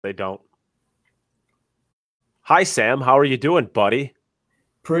They don't. Hi, Sam. How are you doing, buddy?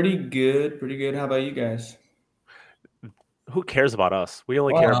 Pretty good. Pretty good. How about you guys? Who cares about us? We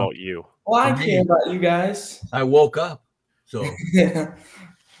only care Well, about you. well, For I care me, about you guys. I woke up, so Yeah.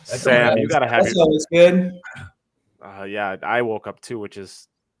 that's Sam, okay. you got to have That's always good. yeah, I woke up too, which is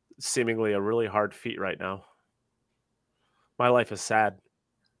seemingly a really hard feat right now. My life is sad.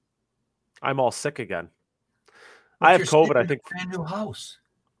 I'm all sick again. But I have you're COVID, staying I in think. a brand new house.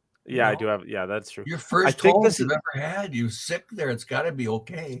 Yeah, I know? do have. Yeah, that's true. Your I first think home this you've is ever had. You sick there. It's got to be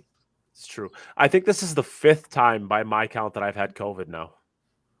okay. it's true. I think this is the 5th time by my count that I've had COVID now.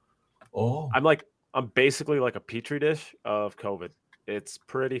 Oh, I'm basically like a petri dish of COVID. It's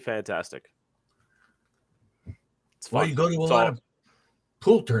pretty fantastic. It's well, fun. you go to a It's lot all of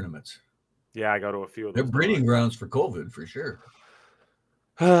pool tournaments. yeah, I go to a few of They're those. breeding grounds for COVID for sure.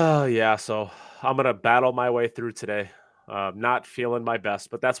 Yeah, so I'm gonna battle my way through today. Not feeling my best,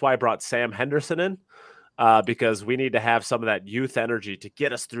 but that's why I brought Sam Henderson in because we need to have some of that youth energy to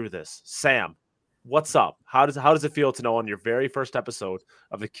get us through this. Sam, what's up? How does it feel to know on your very first episode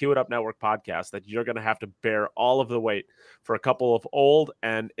of the Cue It Up Network podcast that you're gonna have to bear all of the weight for a couple of old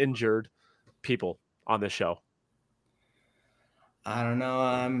and injured people on this show? I don't know.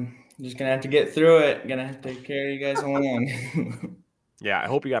 I'm just gonna have to get through it. Gonna have to carry you guys along. Yeah, I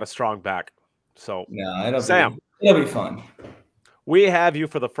hope you got a strong back. So, No, it'll Sam, be fun. we have you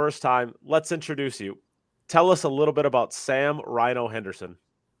for the first time. Let's introduce you. Tell us a little bit about Sam Rhino Henderson.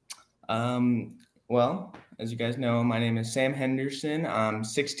 Well, as you guys know, my name is Sam Henderson. I'm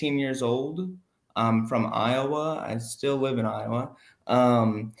 16 years old. I'm from Iowa. I still live in Iowa.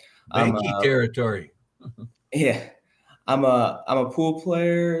 I'm Banky territory. Yeah, I'm a pool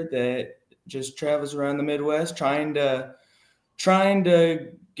player that just travels around the Midwest, trying to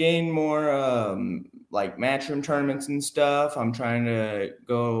gain more like matchroom tournaments and stuff. I'm trying to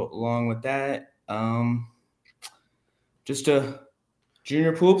go along with that. Just a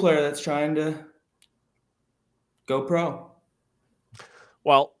junior pool player that's trying to go pro.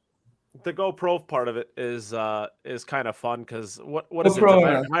 Well, the Go Pro part of it is kind of fun because what Go is it? pro Am in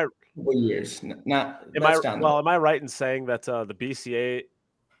I a am I couple years. Not am that's I down the well? road. Am I right in saying that the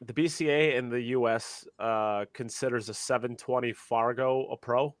BCA in the U.S. Considers a 720 Fargo a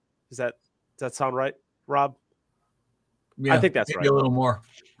pro? Does that sound right, Rob? Yeah, I think that's maybe right. a little more.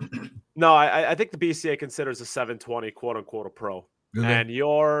 No, I think the BCA considers a 720 quote unquote a pro. Do they? And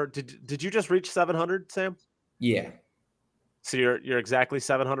did you just reach 700, Sam? Yeah, So you're exactly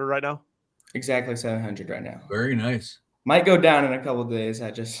 700 right now? exactly 700 right now. Very nice. Might go down in a couple of days. I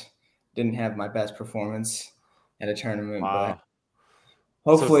just didn't have my best performance at a tournament, but Wow.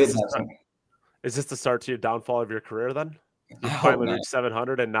 hopefully it So doesn't. is this the start to your downfall of your career then? I You hope finally not. reached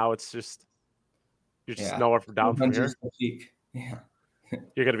 700 and now it's just you're just Yeah, nowhere down from 700 here? is the peak. Yeah.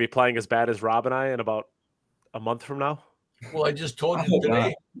 You're going to be playing as bad as Rob and I in about a month from now? Well, I just told I you hope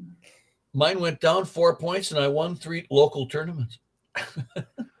today. Mine went down 4 points, and I won 3 local tournaments.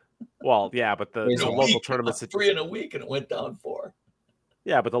 Well, yeah, but the In a local week. tournaments that 3 in a week, and it went down 4.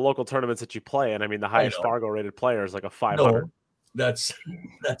 yeah, but the local tournaments that you play in, I mean, the highest know. Fargo rated player is like a 500. No,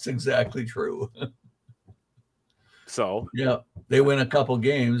 that's exactly true. So, Yeah, they win a couple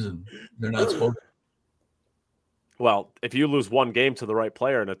games, and they're not supposed to. well, if you lose one game to the right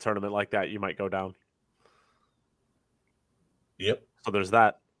player in a tournament like that, you might go down. Yep. So there's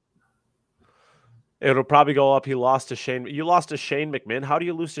that. It'll probably go up. You lost to Shane McMinn. How do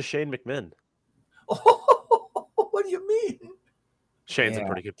you lose to Shane McMinn? What do you mean? Shane's a Yeah.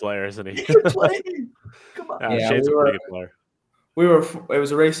 pretty good player, isn't he? He can play. Come on. Yeah, Yeah, Shane's we a pretty were- good player. It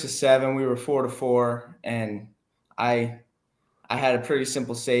was a race to 7. We were 4-4, and I had a pretty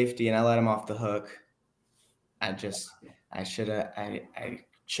simple safety, and I let him off the hook. I should have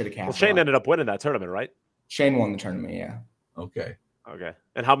capitalized. Well, Shane ended up winning that tournament, right? Shane won the tournament. Yeah, Okay. Okay.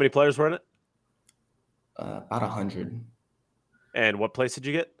 And how many players were in it? about 100, And what place did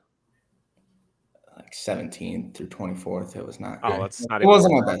you get? like 17th through 24th. It was not. Oh, Okay. that's not It even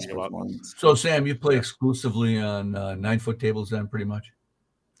wasn't worth my best talking about. performance. So, Sam, you play exclusively on 9-foot tables then, pretty much?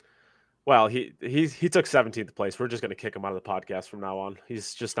 Well, he took 17th place. We're just going to kick him out of the podcast from now on.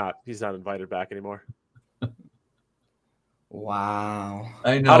 He's not invited back anymore. Wow.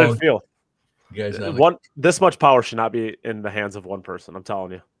 I know. How did it feel? You guys have This much power should not be in the hands of one person. I'm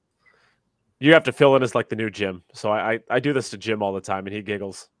telling you. You have to fill in as like the new Jim. So I do this to Jim all the time, and he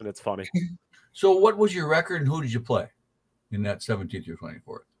giggles, and it's funny. So, what was your record, and who did you play in that 17th through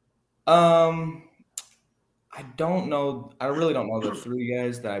 24th? I don't know. I really don't know the 3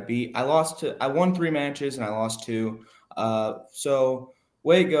 guys that I beat. I won 3 matches and I lost 2. So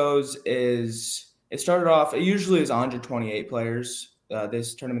way it goes is it started off. It usually is 128 players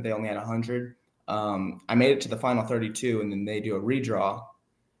this tournament they only had 100. I made it to the final 32, and then they do a redraw,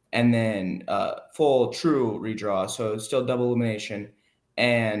 and then full true redraw. So it's still double elimination,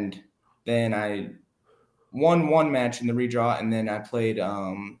 and then I won one match in the redraw, and then I played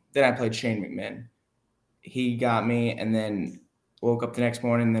Shane McMahon. He got me, and then woke up the next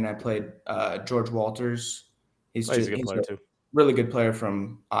morning. And then I played George Walters. He's a good player too. Really good player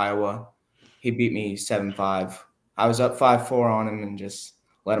from Iowa. He beat me 7-5. I was up 5-4 on him and just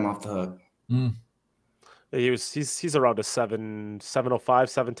let him off the hook. He's around a 705,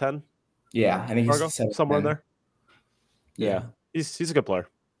 710. Yeah, I think he's somewhere in there. Yeah. He's a good player.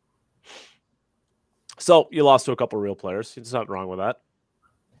 So you lost to a couple real players. There's nothing wrong with that.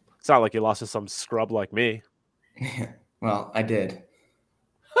 It's not like you lost to some scrub like me. Well, I did.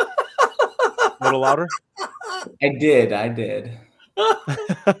 A little louder? I did.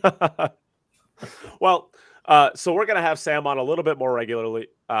 Well, so we're going to have Sam on a little bit more regularly.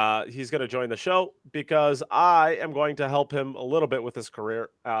 He's going to join the show because I am going to help him a little bit with his career.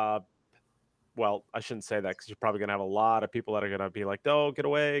 Well, I shouldn't say that because you're probably going to have a lot of people that are going to be like, "No, get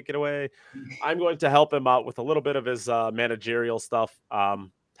away." I'm going to help him out with a little bit of his managerial stuff,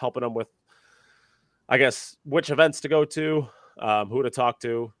 helping him with, I guess, which events to go to, who to talk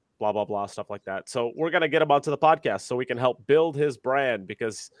to, blah, blah, blah, stuff like that. So we're going to get him onto the podcast so we can help build his brand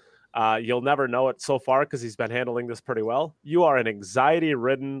because you'll never know it so far because he's been handling this pretty well. You are an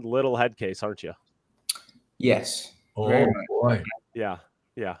anxiety-ridden little head case, aren't you? Yes. Oh, boy. Yeah.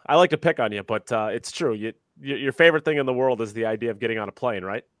 I like to pick on you, but it's true. Your favorite thing in the world is the idea of getting on a plane,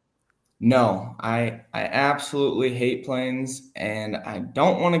 right? No, I absolutely hate planes, and I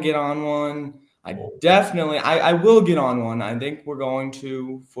don't want to get on one. I will get on one. I think we're going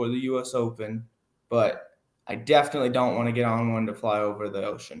to for the U.S. Open, but I definitely don't want to get on one to fly over the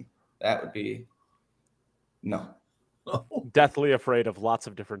ocean. That would be no. Deathly afraid of lots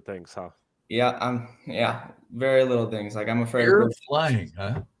of different things, huh? Yeah, very little things. Like I'm afraid of flying,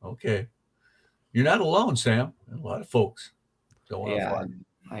 huh? Okay. You're not alone, Sam. A lot of folks don't want to fly.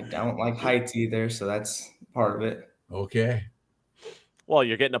 I don't like heights either, so that's part of it. Okay. Well,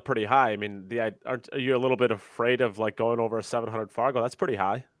 you're getting up pretty high. I mean, are you a little bit afraid of like going over a 700 Fargo? That's pretty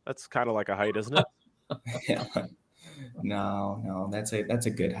high. That's kind of like a height, isn't it? Yeah. No, that's a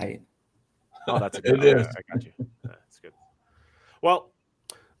good height. Oh, that's a good. It is. I got you. That's good. Well,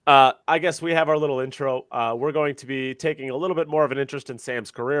 I guess we have our little intro. We're going to be taking a little bit more of an interest in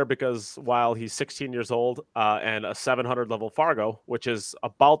Sam's career because while he's 16 years old and a 700 level Fargo, which is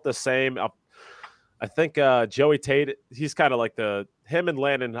about the same. I think Joey Tate, he's kind of like him and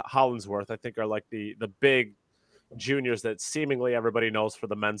Landon Hollingsworth, I think are like the big juniors that seemingly everybody knows for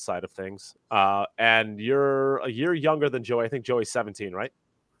the men's side of things. And you're a year younger than Joey. I think Joey's 17, right?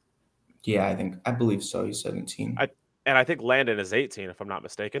 Yeah, I believe so. He's 17. And I think Landon is 18, if I'm not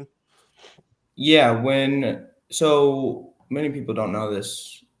mistaken. Yeah, so many people don't know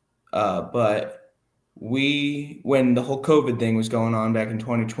this, but when the whole COVID thing was going on back in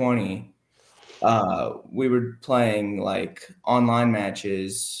 2020, we were playing like online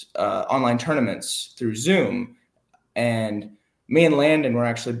matches, online tournaments through Zoom, and me and Landon were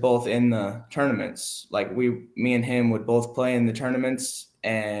actually both in the tournaments. Like me and him would both play in the tournaments,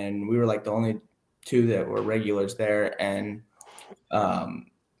 and we were like the only two that were regulars there, and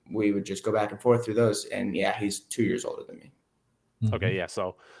we would just go back and forth through those. And yeah, he's 2 years older than me. Okay, yeah.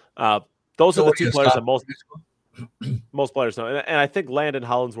 So those are the two players that most players know, and I think Landon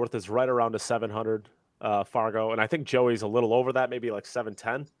Hollingsworth is right around a 700 Fargo, and I think Joey's a little over that, maybe like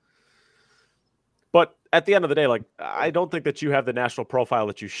 710. But at the end of the day, like I don't think that you have the national profile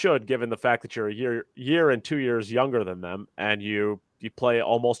that you should, given the fact that you're a year and 2 years younger than them, and you play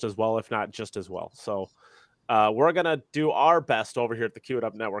almost as well, if not just as well. So we're going to do our best over here at the Cue It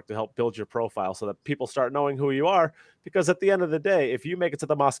Up Network to help build your profile so that people start knowing who you are. Because at the end of the day, if you make it to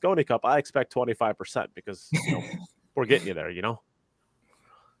the Mosconi Cup, I expect 25% because we're getting you there,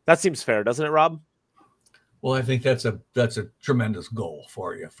 That seems fair, doesn't it, Rob? Well, I think that's a tremendous goal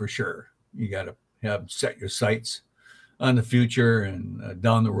for you, for sure. You got to set your sights on the future and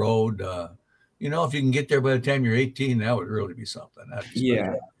down the road. If you can get there by the time you're 18, that would really be something.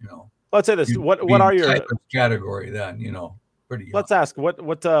 Yeah. Let's say this. What are your category then? Pretty young. Let's ask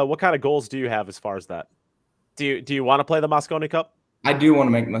what kind of goals do you have as far as that? Do you want to play the Mosconi Cup? I do want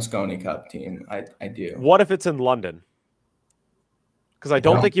to make Mosconi Cup team. I do. What if it's in London? Because I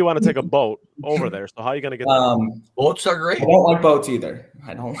don't think you want to take a boat over there. So how are you going to get there? Boats are great. I don't like boats either.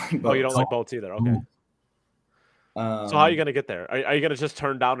 I don't like boats. Oh, you don't like boats either. Okay. So how are you going to get there? Are you going to just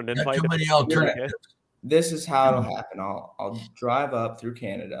turn down an invite? Too many alternatives. This is how it'll happen. I'll drive up through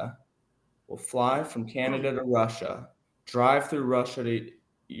Canada. We'll fly from Canada to Russia. drive through Russia to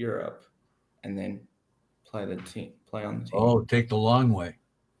Europe, and then play on the team. Oh, take the long way.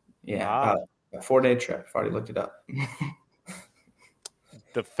 Yeah, about a 4-day trip. I've already looked it up.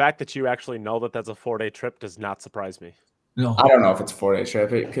 The fact that you actually know that that's a 4-day trip does not surprise me. No, I don't know if it's a 4-day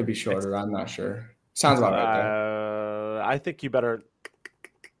trip. It could be shorter. I'm not sure. Sounds about right though. I think you better.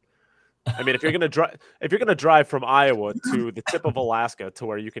 I mean, if you're gonna drive from Iowa to the tip of Alaska to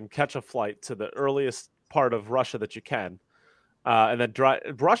where you can catch a flight to the earliest part of Russia that you can, and then drive.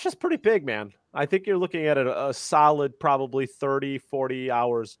 Russia's pretty big, man. I think you're looking at a solid probably 30, 40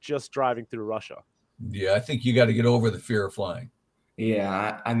 hours just driving through Russia. Yeah, I think you got to get over the fear of flying.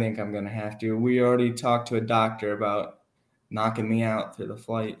 Yeah, I think I'm gonna have to. We already talked to a doctor about knocking me out through the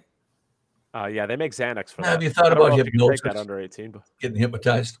flight. Yeah, they make Xanax for that. Have you thought I don't about know if you can take hypnosis? that under 18, but Getting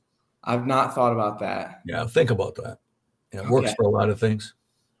hypnotized? I've not thought about that. Yeah, think about that. It works for a lot of things.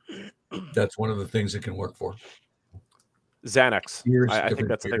 That's one of the things it can work for. Xanax. I think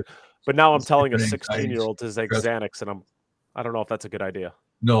that's a thing. But now I'm telling a 16-year-old to take Xanax, and I don't know if that's a good idea.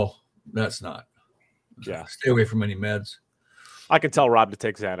 No, that's not. Yeah, stay away from any meds. I can tell Rob to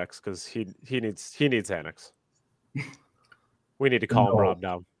take Xanax because he needs Xanax. We need to calm Rob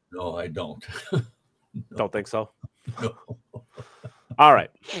down. No, I don't. No. Don't think so. No. All right.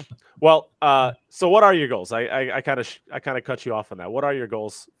 Well, so what are your goals? I kind of cut you off on that. What are your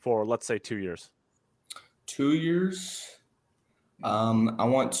goals for, let's say, 2 years? 2 years. I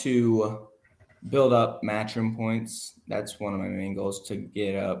want to build up matchroom points. That's one of my main goals, to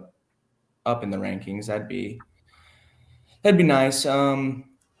get up in the rankings. That'd be nice.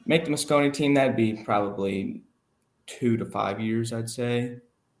 Make the Moscone team. That'd be probably 2 to 5 years, I'd say.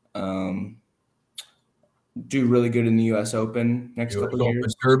 Do really good in the U.S. Open next couple of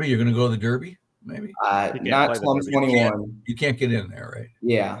years. Derby, you're going to go to the Derby, maybe? Not till I'm 21. You can't get in there, right?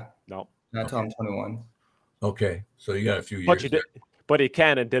 Yeah. No. Not till I'm 21. Okay, so you got a few years. But he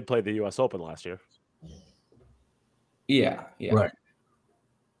can and did play the U.S. Open last year. Yeah. Right.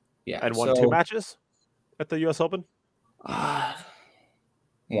 Yeah. And won 2 matches at the U.S. Open?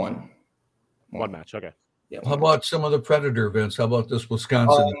 One match, okay. Yeah, how about some of the Predator events? How about this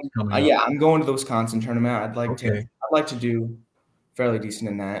Wisconsin coming up? Yeah, I'm going to the Wisconsin tournament. I'd like to do fairly decent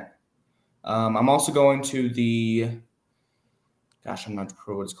in that. I'm also going to I'm not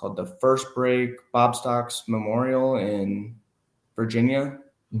sure what it's called, the First Break Bob Stocks Memorial in Virginia.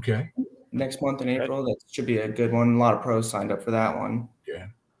 Okay. Next month in April. That should be a good one. A lot of pros signed up for that one. Yeah.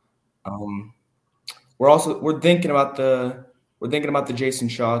 We're thinking about the Jason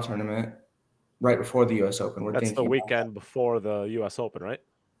Shaw tournament right before the U.S. Open. That's the weekend before the U.S. Open, right?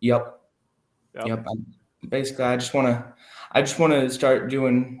 Yep. Basically, I just want to start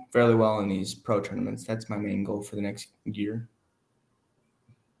doing fairly well in these pro tournaments. That's my main goal for the next year.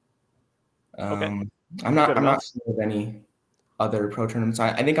 Okay. I'm not sure of any other pro tournaments.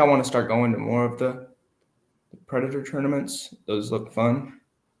 I think I want to start going to more of the Predator tournaments. Those look fun.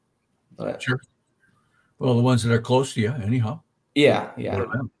 But sure. Well, the ones that are close to you, anyhow. Yeah.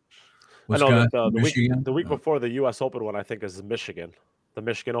 Wisconsin, I know Michigan. the week before the U.S. Open one, I think, is Michigan, the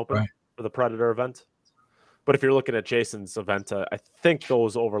Michigan Open for the Predator event. But if you're looking at Jason's event, I think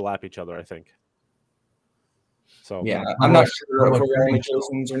those overlap each other. I think. So yeah, I'm not sure if we're going to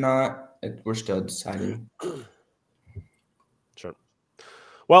Jason's or not. We're still deciding. Sure.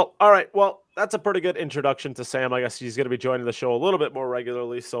 Well, all right. Well, that's a pretty good introduction to Sam. I guess he's going to be joining the show a little bit more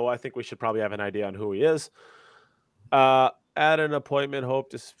regularly, so I think we should probably have an idea on who he is. Add an appointment. Hope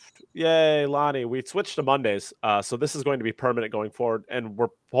to. Yay, Lonnie. We switched to Mondays. So this is going to be permanent going forward. And we're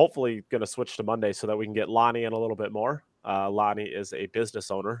hopefully going to switch to Monday so that we can get Lonnie in a little bit more. Lonnie is a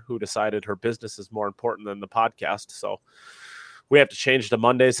business owner who decided her business is more important than the podcast. So we have to change to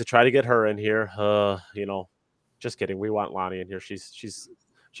Mondays to try to get her in here. Just kidding. We want Lonnie in here. She's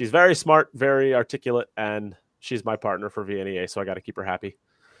very smart, very articulate, and she's my partner for VNEA. So I got to keep her happy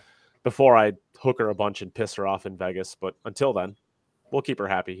before I hook her a bunch and piss her off in Vegas. But until then, we'll keep her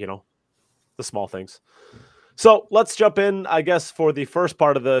happy, the small things. So let's jump in, I guess, for the first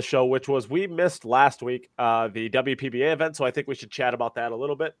part of the show, which was we missed last week the WPBA event. So I think we should chat about that a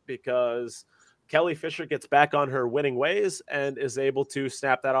little bit because Kelly Fisher gets back on her winning ways and is able to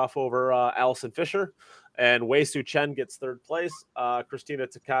snap that off over Allison Fisher. And Wei Su Chen gets 3rd place. Christina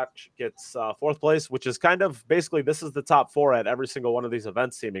Tkach gets 4th place, which is kind of basically this is the top 4 at every single one of these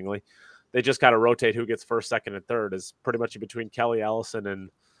events, seemingly. They just kind of rotate who gets 1st, 2nd, and 3rd is pretty much in between Kelly, Allison,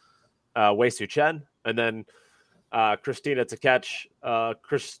 and Wei Su Chen. And then Christina Tkach,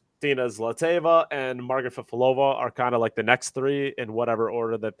 Kristina Zlateva, and Margaret Fifilova are kind of like the next 3 in whatever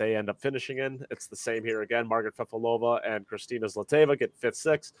order that they end up finishing in. It's the same here again. Margaret Fifilova and Kristina Zlateva get 5th,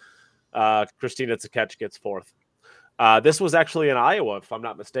 6th. Christina Tkach gets 4th. This was actually in Iowa, if I'm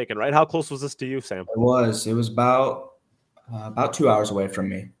not mistaken, right? How close was this to you, Sam? It was about 2 hours away from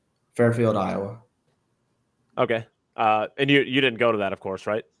me, Fairfield, Iowa. Okay. And you didn't go to that, of course,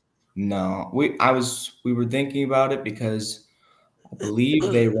 right? No, we were thinking about it because I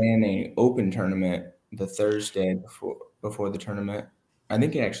believe they ran a open tournament the Thursday before the tournament. I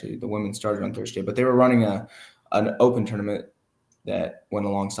think the women started on Thursday, but they were running an open tournament that went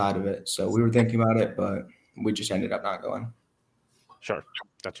alongside of it. So we were thinking about it, but we just ended up not going. Sure.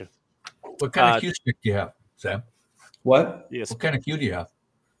 Gotcha. What kind of cue stick do you have, Sam? What? Yes. What kind of cue do you have?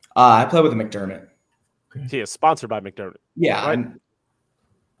 I play with a McDermott. Okay. He is sponsored by McDermott. Yeah. Right?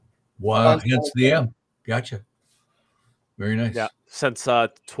 Wow, hence the M. Gotcha. Very nice. Yeah. Since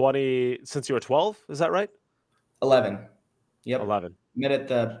you were 12, is that right? 11. Yep. 11. Met at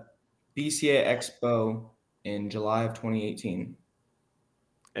the BCA Expo in July of 2018.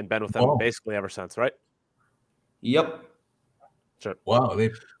 And been with them basically ever since, right? Yep. Sure. Wow, they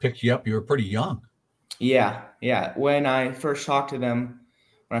picked you up. You were pretty young. Yeah. When I first talked to them,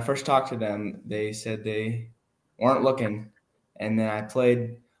 they said they weren't looking, and then I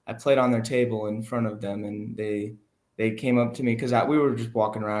played on their table in front of them, and they came up to me because we were just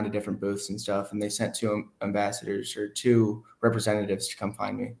walking around to different booths and stuff, and they sent two representatives to come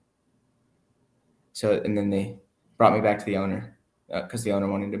find me. So, and then they brought me back to the owner because the owner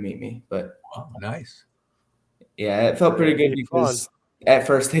wanted to meet me. But nice. Yeah, it felt pretty good because at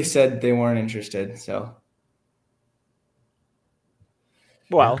first they said they weren't interested. So,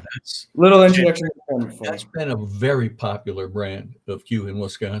 well, that's little introduction. That's been a very popular brand of cue in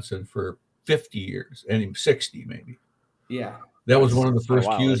Wisconsin for 50 years, and 60 maybe. Yeah, that was one of the first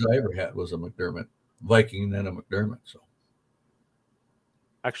cues I ever had was a McDermott Viking, and then a McDermott. So,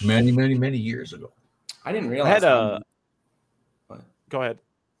 actually, many years ago. I didn't realize. Go ahead.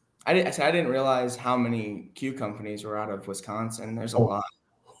 I didn't realize how many cue companies were out of Wisconsin. There's a lot.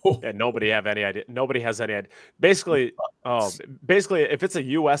 Yeah, nobody has any idea. Basically, if it's a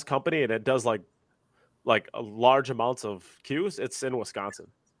U.S. company and it does like a large amounts of cues, it's in Wisconsin.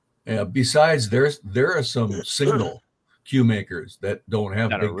 Yeah. Besides, there are some single cue makers that don't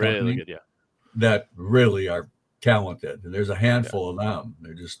have big really company, good, that really are talented. And there's a handful of them.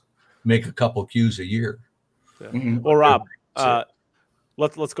 They just make a couple cues a year. Yeah. Mm-hmm. Well, Rob,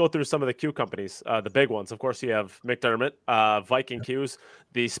 let's go through some of the cue companies, the big ones. Of course, you have McDermott, Viking Cues,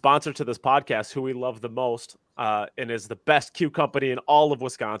 the sponsor to this podcast, who we love the most, and is the best cue company in all of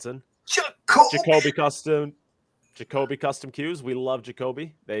Wisconsin. Jacoby Custom Cues. We love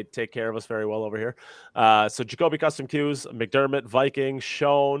Jacoby. They take care of us very well over here. So Jacoby Custom Cues, McDermott, Viking,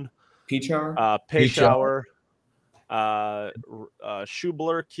 Schoen, Payshauer,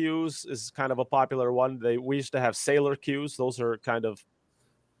 Schubler Cues is kind of a popular one. We used to have Sailor Cues. Those are kind of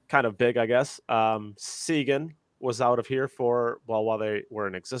big, I guess. Segan was out of here while they were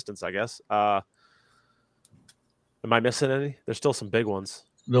in existence, I guess. Am I missing any? There's still some big ones.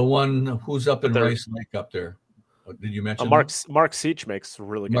 The one who's up in Rice Lake up there. Did you mention Mark Seach makes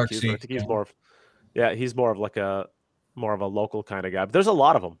really good cues. I think he's more of a local kind of guy. But there's a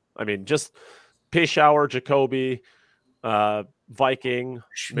lot of them. I mean, just Payshauer, Jacoby, Viking,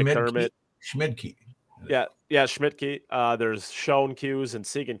 McDermott, Schmidtke. Yeah, Schmidtke. There's Schoen Cues and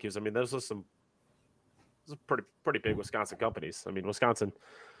Segan Cues. I mean, those are pretty big Wisconsin companies. I mean, Wisconsin's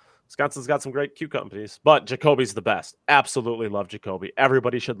got some great cue companies, but Jacoby's the best. Absolutely love Jacoby.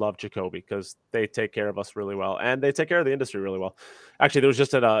 Everybody should love Jacoby because they take care of us really well, and they take care of the industry really well. Actually, there was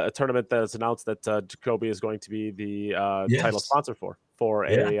just a tournament that's announced that Jacoby is going to be the title sponsor for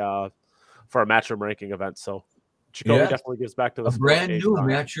a matchroom ranking event. So Jacoby definitely gives back to the brand new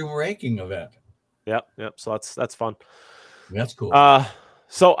matchroom ranking event. Yep. So that's fun. That's cool.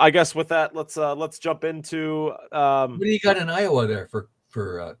 So I guess with that, let's jump into. What do you got in Iowa there for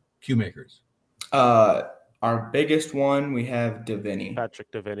cue makers? Our biggest one, we have Davini.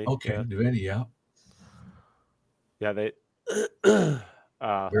 Patrick Davini. Okay, Davini, yeah. They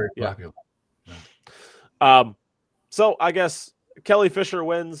very popular. Yeah. So I guess Kelly Fisher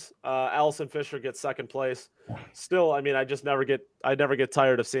wins. Allison Fisher gets second place. Still, I mean, I never get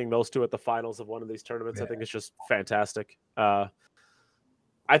tired of seeing those two at the finals of one of these tournaments. Yeah. I think it's just fantastic. I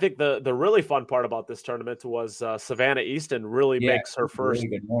think the really fun part about this tournament was Savannah Easton really makes her first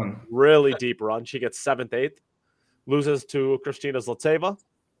really deep run. She gets 7th, 8th, loses to Kristina Zlateva.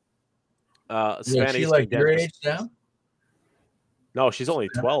 Savannah Easton, like your age now? No, she's only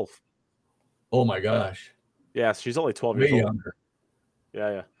 12. Oh my gosh. Yeah, she's only 12 Way years old. Younger.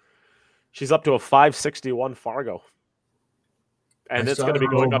 Yeah. She's up to a 561 Fargo. And it's going to be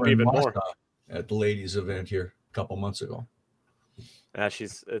going up even more. At the ladies event here a couple months ago.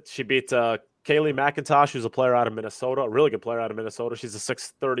 She beat Kaylee McIntosh, who's a player out of Minnesota, a really good player out of Minnesota. She's a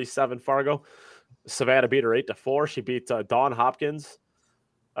 637 Fargo. Savannah beat her 8-4. She beat Dawn Hopkins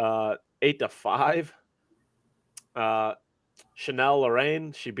 8-5. Chanel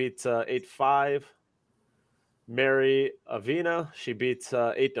Lorraine, she beat 8-5. Mary Avina, she beat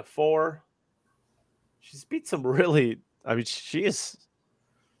 8-4. She's beat some really. I mean, she's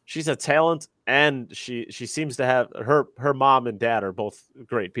a talent, and she seems to have her mom and dad are both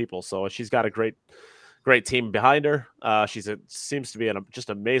great people. So she's got a great team behind her. Seems to be just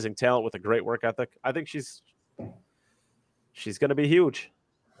amazing talent with a great work ethic. I think she's going to be huge.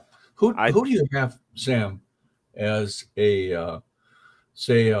 Who do you have, Sam, as a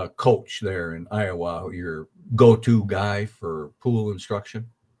say a coach there in Iowa? Your go-to guy for pool instruction?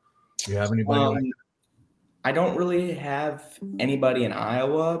 Do you have anybody like that? I don't really have anybody in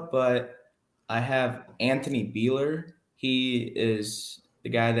Iowa, but I have Anthony Beeler. He is the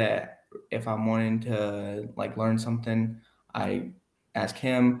guy that if I'm wanting to like learn something, I ask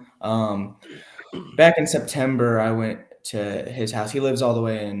him. Back in September, I went to his house. He lives all the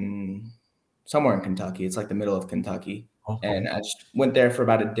way in somewhere in Kentucky. It's like the middle of Kentucky. Okay. And I just went there for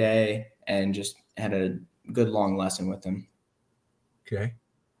about a day and just had a good long lesson with him. Okay.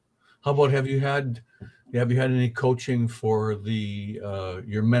 How about have you had any coaching for the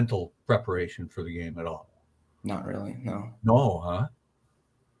your mental preparation for the game at all? Not really, no. No, huh?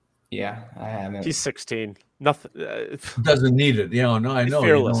 Yeah, I haven't. He's 16. Nothing. Doesn't need it. No, I he's know.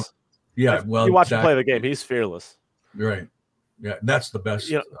 fearless. Yeah, well, you watch him play the game. He's fearless. Right. Yeah, that's the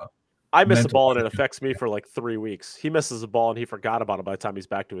best. I miss a ball and it affects me for like 3 weeks. He misses a ball and he forgot about it by the time he's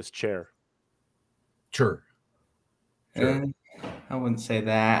back to his chair. Sure. I wouldn't say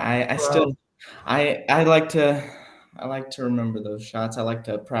that. I like to remember those shots. I like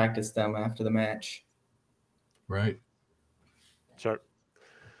to practice them after the match. Right. Sure.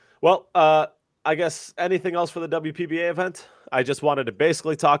 Well, I guess anything else for the WPBA event? I just wanted to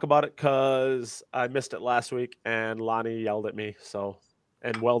basically talk about it because I missed it last week and Lonnie yelled at me.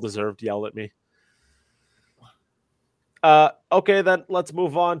 And well-deserved yelled at me. Okay, then let's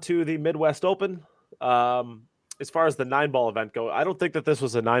move on to the Midwest Open. As far as the 9-ball event go, I don't think that this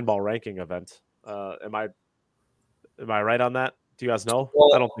was a 9-ball ranking event. Am I right on that? Do you guys know?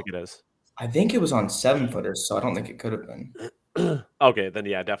 Well, I don't think it is. I think it was on 7-footers, so I don't think it could have been. Okay, then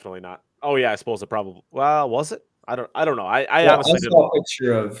yeah, definitely not. Oh yeah, I suppose it probably. Well, was it? I don't know. I honestly didn't. I saw a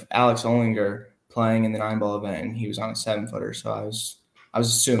picture of Alex Ollinger playing in the 9-ball event, and he was on a 7-footer. So I was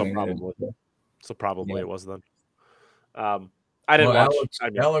assuming probably it was then. I didn't watch.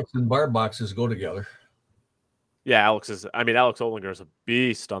 Alex and bar boxes go together. Yeah, Alex Ollinger is a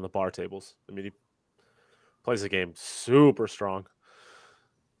beast on the bar tables. I mean, he plays the game super strong.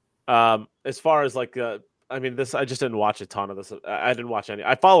 As far as like, I just didn't watch a ton of this. I didn't watch any.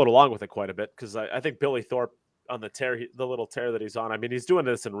 I followed along with it quite a bit because I think Billy Thorpe on the little tear that he's on. I mean, he's doing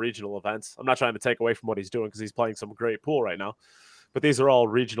this in regional events. I'm not trying to take away from what he's doing because he's playing some great pool right now. But these are all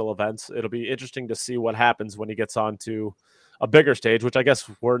regional events. It'll be interesting to see what happens when he gets onto a bigger stage, which I guess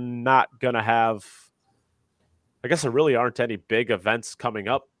we're not going to have. I guess there really aren't any big events coming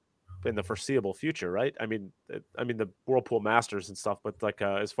up in the foreseeable future, right? I mean the Whirlpool Masters and stuff, but like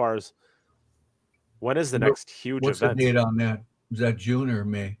as far as when is the next huge event? What's the date on that? Is that June or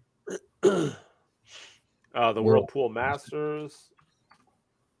May? The Whirlpool Masters.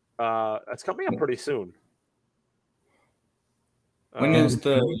 It's coming up pretty soon. When is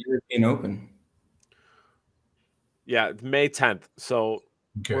the European Open? Yeah, May 10th. So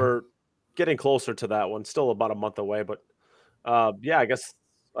we're getting closer to that one. Still about a month away, but I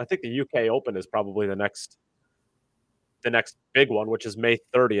think the UK Open is probably the next big one, which is May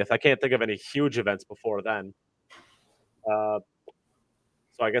 30th. I can't think of any huge events before then. So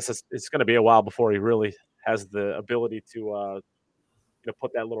I guess it's going to be a while before he really has the ability to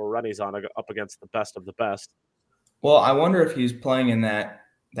put that little runnies on up against the best of the best. Well, I wonder if he's playing in that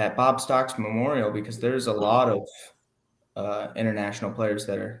Bob Stocks Memorial because there's a lot of international players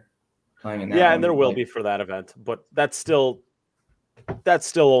that are playing in that. Yeah, and there will be for that event, but that's still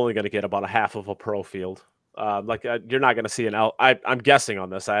only going to get about a half of a pro field. You're not going to see I'm guessing on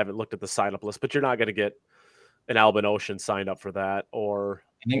this. I haven't looked at the sign-up list, but you're not going to get an Albin Ocean signed up for that, or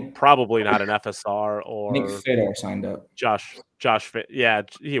probably not an FSR or. I think Fedor signed up. Josh Fit. Yeah,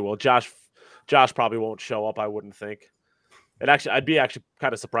 he will. Josh probably won't show up. I wouldn't think. I'd be actually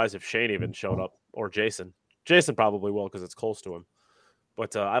kind of surprised if Shane even showed up or Jason. Jason probably will because it's close to him.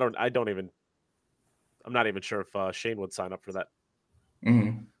 But I'm not even sure if Shane would sign up for that.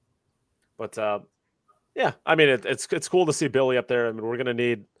 Mm-hmm. But Yeah, I mean it's cool to see Billy up there. I mean, we're gonna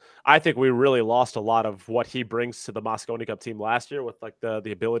need. I think we really lost a lot of what he brings to the Mosconi Cup team last year with like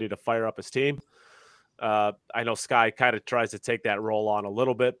the ability to fire up his team. I know Sky kind of tries to take that role on a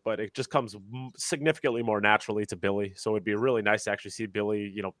little bit, but it just comes significantly more naturally to Billy. So it'd be really nice to actually see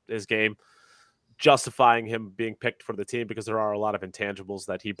Billy, his game justifying him being picked for the team because there are a lot of intangibles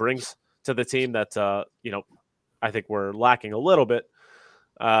that he brings to the team that I think we're lacking a little bit.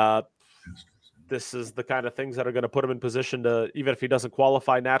 This is the kind of things that are going to put him in position to, even if he doesn't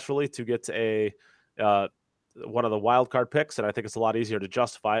qualify naturally, to get a one of the wild card picks. And I think it's a lot easier to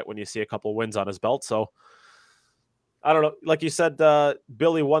justify it when you see a couple wins on his belt. So I don't know. Like you said,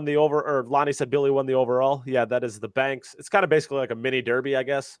 Billy won the or Lonnie said Billy won the overall. Yeah, that is the Banks. It's kind of basically like a mini derby, I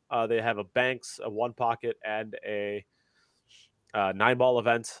guess. They have a Banks, a one pocket, and a 9-ball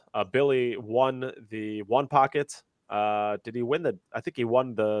event. Billy won the one pocket. Did he win I think he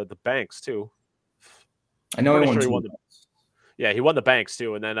won the Banks too. I know he won. He won the Banks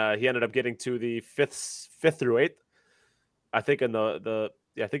too, and then he ended up getting to the fifth through eighth. I think in I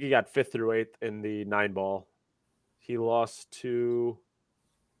think he got 5th through 8th in the 9-ball. He lost to.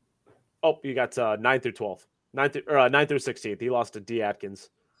 Oh, you got 9 through 12th, 9 through 16th. He lost to D Atkins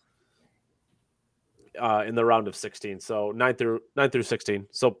in the round of 16. So 9 through 16.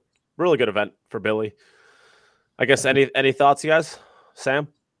 So really good event for Billy. I guess any thoughts, you guys? Sam?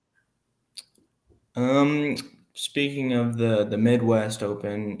 Speaking of the Midwest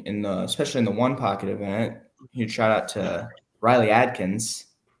Open especially in the one pocket event, huge shout out to Riley Adkins.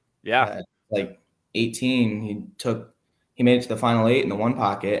 Yeah. 18, he made it to the final 8 in the one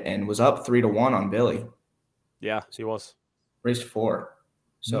pocket and was up 3-1 on Billy. Yeah, he was. Raced 4.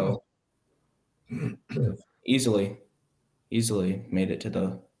 So easily made it to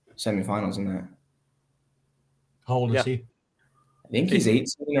the semifinals in that. How old is he? I think he's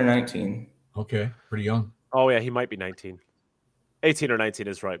 18 or 19. Okay, pretty young. Oh, yeah, he might be 19. 18 or 19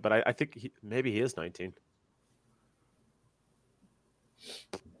 is right, but I think maybe he is 19.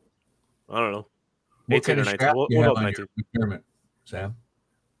 I don't know. What 18 kind or of 19. strap We'll do you go have with on 19. your repairment, Sam?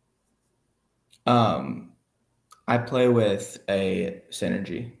 I play with a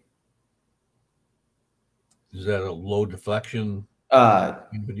Synergy. Is that a low deflection? I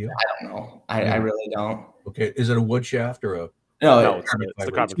don't know. I really don't. Okay, is it a wood shaft or a? No, it's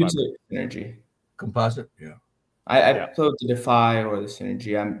the carbon fiber. Synergy. Composite? Yeah. I play with the Defy or the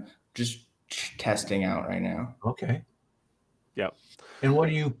Synergy. I'm just testing out right now. Okay. Yeah. And what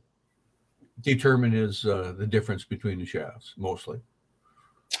do you determine is the difference between the shafts mostly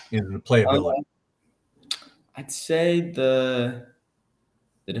in the playability? I'd say the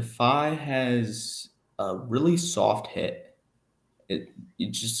Defy has a really soft hit.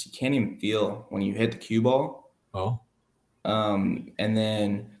 You can't even feel when you hit the cue ball. Oh. And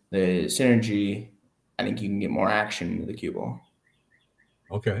then the Synergy, I think you can get more action into the cue ball.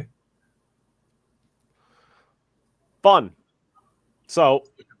 Okay. Fun. So,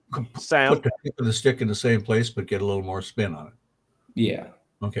 Sam, put the tip of the stick in the same place, but get a little more spin on it. Yeah.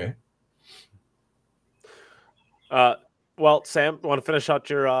 Okay. Well, Sam, want to finish out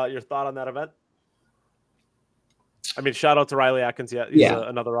your thought on that event? I mean, shout out to Riley Atkins. Yeah, he's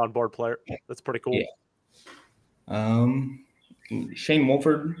another onboard player. That's pretty cool. Yeah. Shane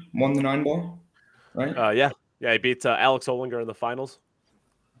Wolford won the 9-ball, right? Yeah, he beat Alex Olinger in the finals.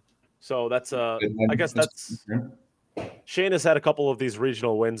 So that's I guess that's Shane has had a couple of these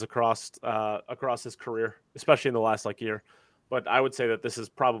regional wins across his career, especially in the last year. But I would say that this is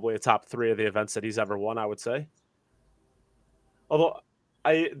probably a top 3 of the events that he's ever won. I would say. Although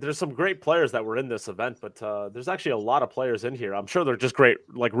there's some great players that were in this event, but there's actually a lot of players in here. I'm sure they're just great,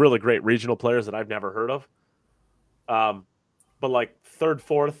 really great regional players that I've never heard of. But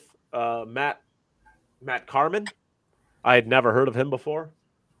 3rd, 4th, Matt Carmen, I had never heard of him before.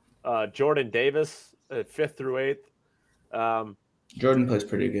 Jordan Davis, 5th through 8th. Jordan plays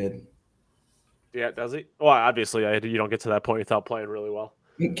pretty good. Yeah, does he? Well, obviously, you don't get to that point without playing really well.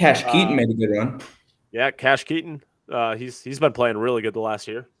 Cash Keaton made a good run. Yeah, Cash Keaton. He's been playing really good the last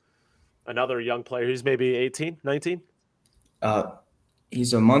year. Another young player. He's maybe 18, 19?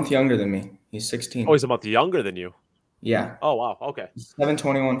 He's a month younger than me. He's 16. Oh, he's a month younger than you. Yeah. Oh, wow. Okay.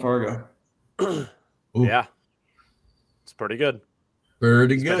 721 Fargo. Yeah. It's pretty good.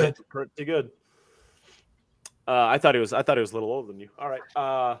 Pretty good. Pretty good. I thought he was a little older than you. All right.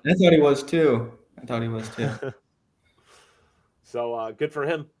 I thought he was too. So good for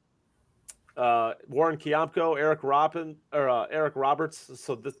him. Warren Kiamko, Eric Roberts.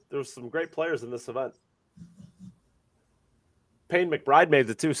 So there's some great players in this event. Payne McBride made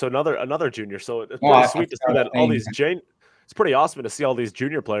it too. So another junior. So it's pretty sweet to see that all these it's pretty awesome to see all these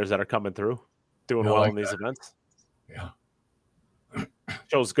junior players that are coming through. doing well in these events. Yeah.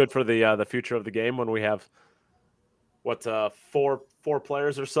 Shows good for the future of the game when we have four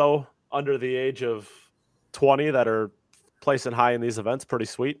players or so under the age of 20 that are placing high in these events. Pretty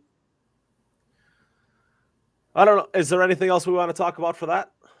sweet. I don't know. Is there anything else we want to talk about for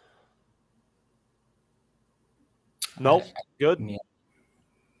that? Nope. Good. Yeah.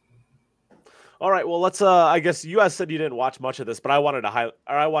 All right. Well, let's. I guess you guys said you didn't watch much of this, but I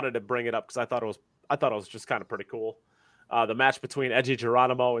wanted to bring it up because I thought it was just kind of pretty cool. The match between Edgie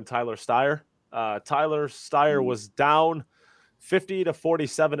Geronimo and Tyler Styer. Tyler Styer was down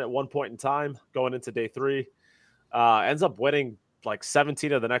 50-47 at one point in time going into day 3. Ends up winning like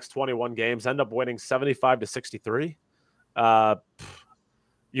 17 of the next 21 games. End up winning 75-63.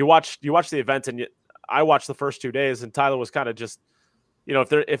 You watched the event, and I watched the first 2 days, and Tyler was kind of just,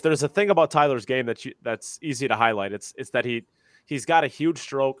 if there's a thing about Tyler's game that's easy to highlight, it's that he's got a huge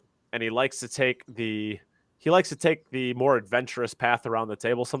stroke, and he likes to take the more adventurous path around the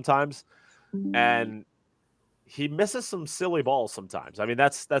table sometimes, and he misses some silly balls sometimes. I mean,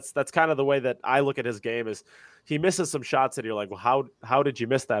 that's kind of the way that I look at his game. Is he misses some shots that you're like, well, how did you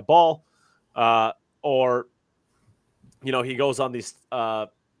miss that ball? Or he goes on these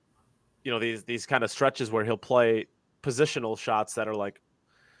these kind of stretches where he'll play positional shots that are like,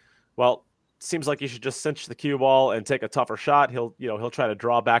 well, seems like you should just cinch the cue ball and take a tougher shot. He'll try to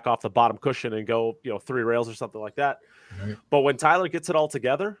draw back off the bottom cushion and go 3 rails or something like that. Right. But when Tyler gets it all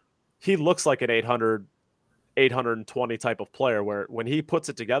together, he looks like an 820 type of player, where when he puts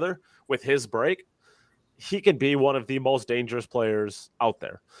it together with his break, he can be one of the most dangerous players out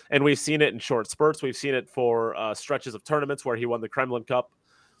there. And we've seen it in short spurts. We've seen it for stretches of tournaments where he won the Kremlin Cup.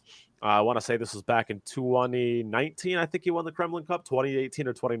 I want to say this was back in 2019. I think he won the Kremlin Cup, 2018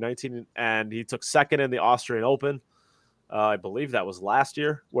 or 2019, and he took second in the Austrian Open. I believe that was last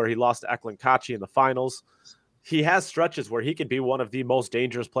year, where he lost to Eklund Kachi in the finals. He has stretches where he can be one of the most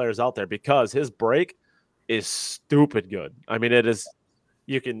dangerous players out there because his break is stupid good. I mean, it is.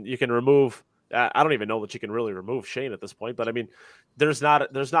 You can remove. I don't even know that you can really remove Shane at this point, but I mean, there's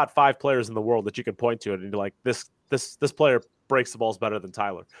not 5 players in the world that you can point to and be like, this player breaks the balls better than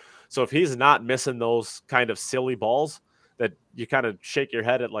Tyler. So if he's not missing those kind of silly balls that you kind of shake your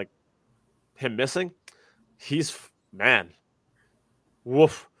head at, like him missing, man.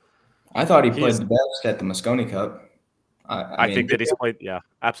 Woof. I thought he played the best at the Mosconi Cup. I think that he's played. Yeah,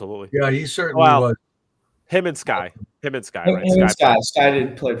 absolutely. Yeah, he certainly was. Him and Sky, right? Sky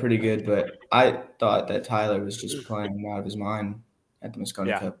did play pretty good, but I thought that Tyler was just playing out of his mind at the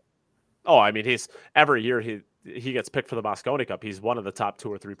Mosconi Cup. Oh, I mean, every year he gets picked for the Mosconi Cup. He's one of the top 2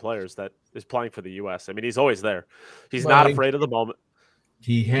 or 3 players that is playing for the U.S. I mean, he's always there. He's not afraid of the moment.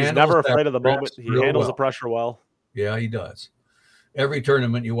 He's never afraid of the moment. He handles the pressure well. Yeah, he does. Every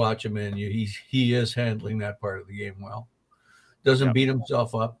tournament you watch him in, he is handling that part of the game well. Doesn't beat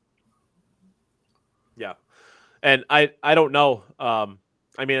himself up. Yeah. And I don't know.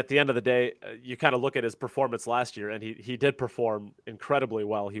 I mean, at the end of the day, you kind of look at his performance last year, and he did perform incredibly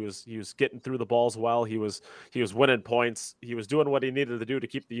well. He was getting through the balls well. He was winning points. He was doing what he needed to do to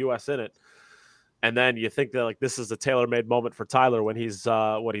keep the U.S. in it. And then you think that, like, this is a tailor-made moment for Tyler when he's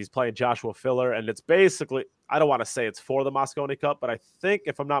playing Joshua Filler, and it's basically, I don't want to say it's for the Mosconi Cup, but I think,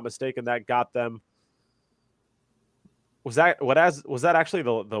 if I'm not mistaken, that got them. Was that actually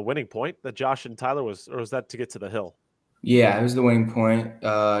the winning point that Josh and Tyler was, or was that to get to the hill? Yeah, it was the winning point.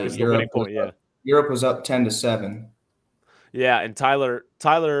 Europe was up 10-7. Yeah, and Tyler.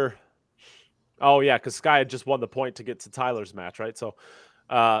 Oh yeah, because Sky had just won the point to get to Tyler's match, right? So,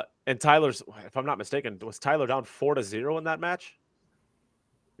 and Tyler's, if I'm not mistaken, was Tyler down 4-0 in that match?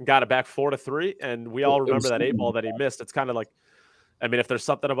 And got it back 4-3, and we all remember that 8 ball that he missed. It's kind of like, I mean, if there's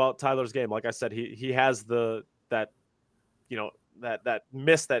something about Tyler's game, like I said, he has that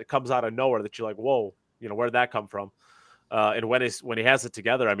miss that comes out of nowhere that you're like, whoa, where'd that come from? And when he has it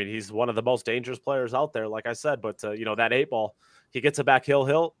together, I mean, he's one of the most dangerous players out there, like I said. But that 8 ball, he gets it back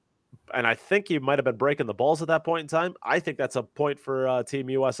hill, and I think he might have been breaking the balls at that point in time. I think that's a point for Team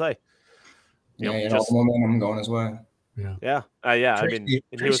USA. All momentum going his way. Yeah.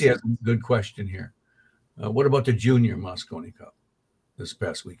 Tracy has a good question here. What about the Junior Mosconi Cup this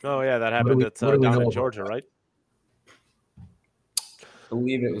past week? Oh yeah, that happened down in Georgia, right? I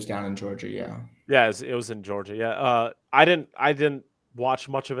believe it was down in Georgia. Yeah. Yeah, it was in Georgia. Yeah. I didn't watch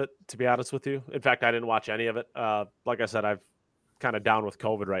much of it, to be honest with you. In fact, I didn't watch any of it. Like I said, I've kind of down with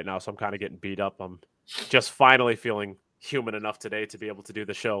COVID right now, so I'm kind of getting beat up. I'm just finally feeling human enough today to be able to do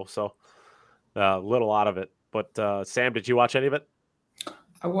the show. So a little out of it. But Sam, did you watch any of it?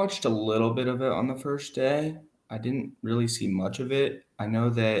 I watched a little bit of it on the first day. I didn't really see much of it. I know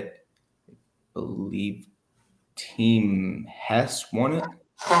that believe Team Hess won it,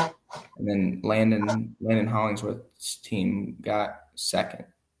 and then Landon Hollingsworth's team got second.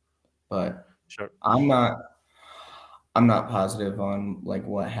 But Sure. I'm not positive on like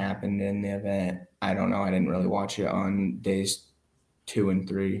what happened in the event. I don't know. I didn't really watch it on days 2 and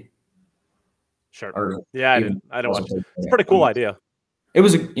 3. Sure. Or Yeah, I even didn't. I don't watch. also It's a pretty cool idea. It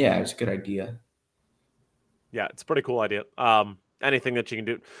was a good idea. Yeah, it's a pretty cool idea. Anything that you can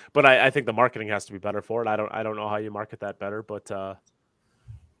do, but I think the marketing has to be better for it. I don't know how you market that better, but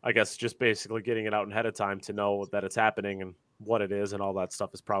I guess just basically getting it out ahead of time to know that it's happening and what it is and all that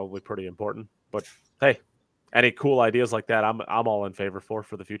stuff is probably pretty important. But hey, any cool ideas like that, I'm all in favor for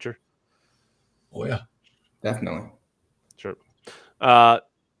the future. Oh yeah, Definitely. Sure.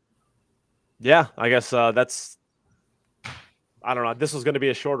 Yeah, I guess that's. I don't know. This was going to be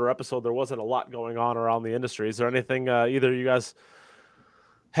a shorter episode. There wasn't a lot going on around the industry. Is there anything either of you guys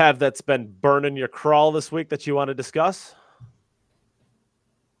have that's been burning your crawl this week that you want to discuss?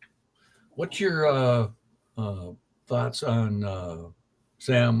 what's your thoughts on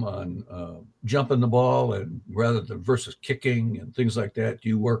Sam on jumping the ball and rather than versus kicking and things like that? Do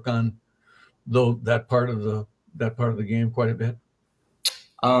you work on that part of the game quite a bit?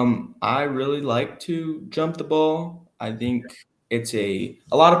 I really like to jump the ball. I think it's a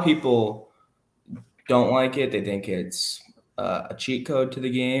lot of people don't like it. They think it's a cheat code to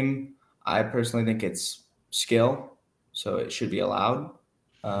the game. I personally think it's skill, so it should be allowed.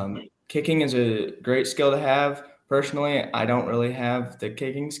 Kicking is a great skill to have. Personally, I don't really have the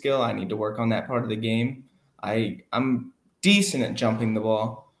kicking skill. I need to work on that part of the game. I'm decent at jumping the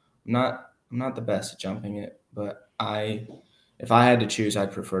ball. I'm not the best at jumping it, but if I had to choose,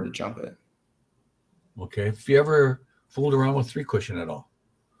 I'd prefer to jump it. Okay. Have you ever fooled around with three cushion at all?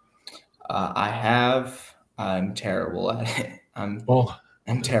 I have. I'm terrible at it.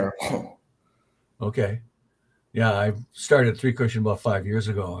 I'm terrible. Okay. Yeah, I started three cushion about 5 years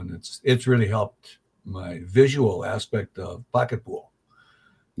ago, and it's really helped my visual aspect of pocket pool.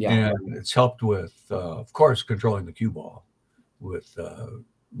 Yeah. And it's helped with, of course, controlling the cue ball. With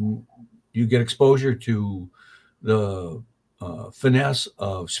you get exposure to the finesse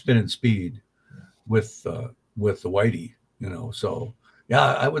of spin and speed with the whitey, So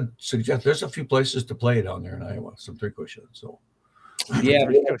yeah, I would suggest there's a few places to play down there in Iowa, some three cushions. So yeah,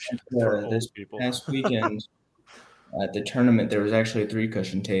 this past weekend at the tournament, there was actually a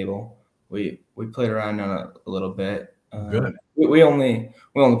 3-cushion table. We played around on it a little bit. Good. We only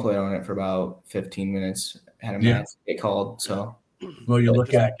played on it for about 15 minutes. Had a match get called. So well, you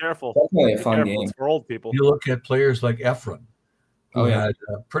look at careful. Definitely a fun game. It's for old people. You look at players like Efren, who yeah. had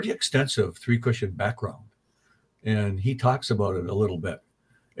a pretty extensive three cushion background, and he talks about it a little bit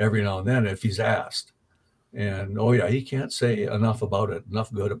every now and then if he's asked. And he can't say enough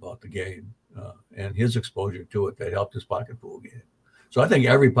good about the game and his exposure to it that helped his pocket pool game. So I think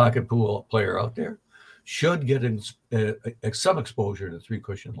every pocket pool player out there should get some exposure to three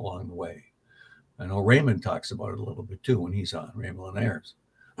cushion along the way. I know Raymond talks about it a little bit too when he's on Raymond Ayers.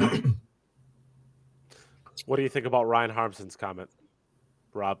 What do you think about Ryan Harmson's comment,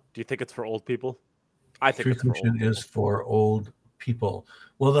 Rob? Do you think it's for old people? I think three cushion is for old people.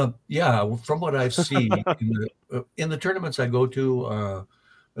 Well, from what I see in the tournaments I go to,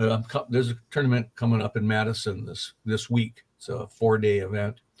 there's a tournament coming up in Madison this week. It's a 4-day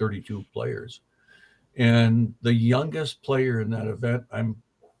event, 32 players, and the youngest player in that event,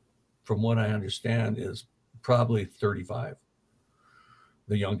 from what I understand, is probably 35.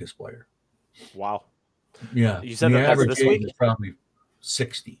 The youngest player. Wow. Yeah. You said the that's average this week? is probably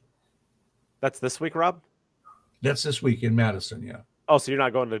 60. That's this week, Rob? That's this week in Madison, yeah. Oh, so you're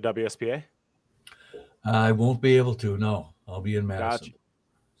not going to WSPA? I won't be able to, no. I'll be in Madison. Gotcha.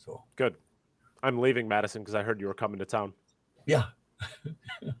 So good. I'm leaving Madison because I heard you were coming to town. Yeah.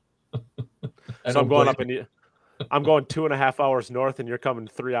 So I'm going I'm going 2.5 hours north and you're coming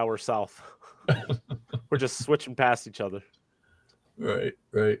 3 hours south. We're just switching past each other. Right.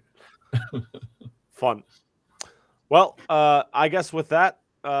 Fun. Well, I guess with that,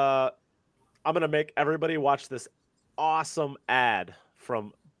 I'm going to make everybody watch this awesome ad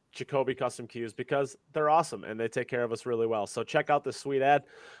from Jacoby Custom Cues because they're awesome and they take care of us really well. So check out this sweet ad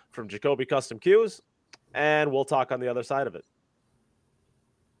from Jacoby Custom Cues and we'll talk on the other side of it.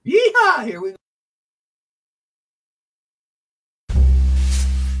 Yeehaw! Here we go.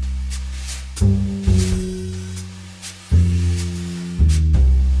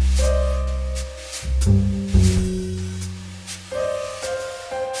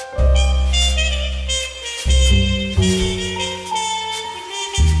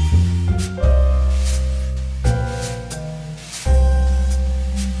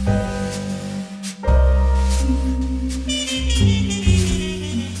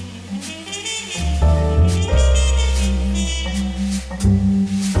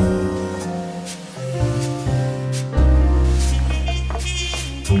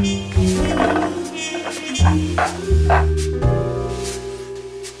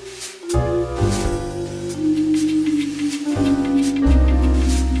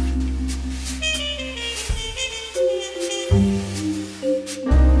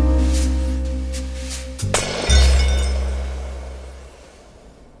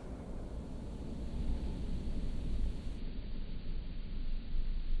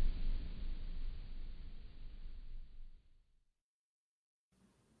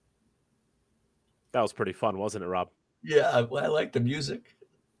 That was pretty fun, wasn't it, Rob? Yeah, I like the music.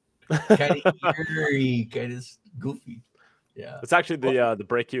 Kind of eerie, kind of goofy. Yeah. It's actually the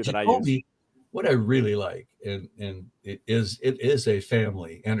break cue that I use. Jacoby, what I really like, and it is a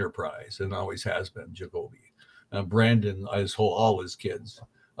family enterprise and always has been. Jacoby, Brandon, all his kids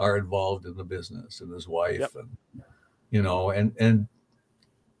are involved in the business, and his wife, Yep. and and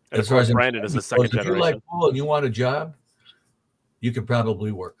And as of far course, as Brandon is the second if you like generation. pool and you want a job, you could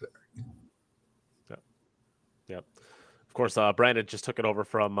probably work there. Yep. Of course, Brandon just took it over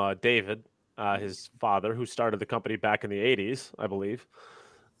from David, his father, who started the company back in the 80s, I believe.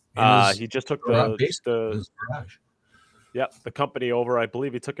 He just took the garage. the company over. I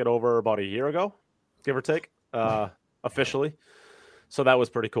believe he took it over about a year ago, give or take, officially. So that was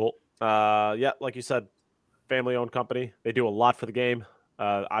pretty cool. Like you said, family-owned company. They do a lot for the game.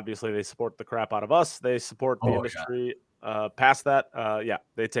 Obviously, they support the crap out of us. They support the industry. Past that,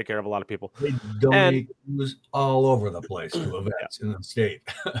 they take care of a lot of people. They donate news all over the place to events in the state.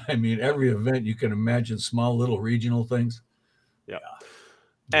 I mean, every event you can imagine, small little regional things. Yeah.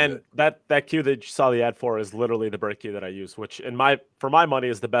 And that cue that you saw the ad for is literally the break cue that I use, which for my money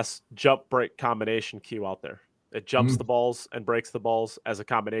is the best jump break combination cue out there. It jumps the balls and breaks the balls as a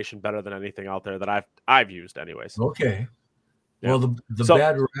combination better than anything out there that I've used anyways. Okay. Yeah. Well, the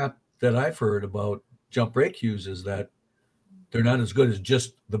bad rap that I've heard about jump break cues is that they're not as good as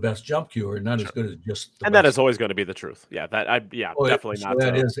just the best jump cue, or not as good as just the best. That is always going to be the truth. Yeah, definitely not.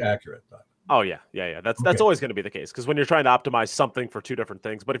 That is accurate, though. Oh yeah. That's always going to be the case, because when you're trying to optimize something for two different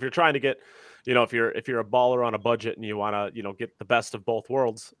things, but if you're trying to get, if you're a baller on a budget and you want to, get the best of both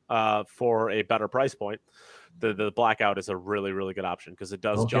worlds for a better price point, the blackout is a really, really good option, because it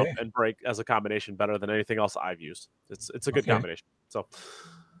does jump and break as a combination better than anything else I've used. It's a good combination. So,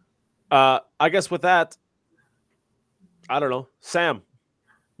 I guess with that, I don't know, Sam,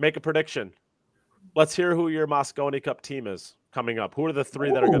 make a prediction. Let's hear who your Mosconi Cup team is coming up. Who are the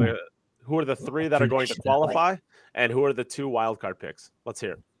three that are going to? Who are the three that are going to qualify, and who are the two wildcard picks? Let's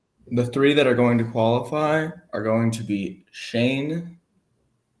hear it. The three that are going to qualify are going to be Shane,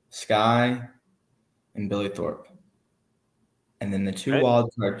 Sky, and Billy Thorpe. And then the two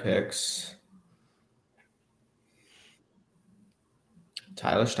wildcard picks,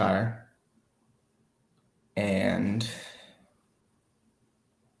 Tyler Styer and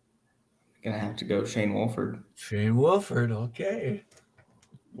I'm going to have to go Shane Wolford. Shane Wolford, okay.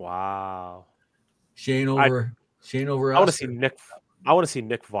 Wow. Shane over. I want to see Nick. I want to see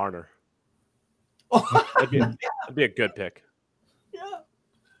Nick Varner. That'd be a good pick. Yeah.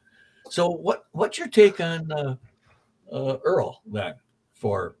 So what's your take on Earl then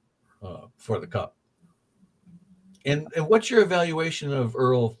for the Cup? And what's your evaluation of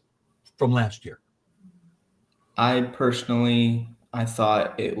Earl from last year? I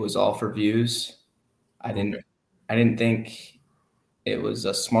thought it was all for views. I didn't think it was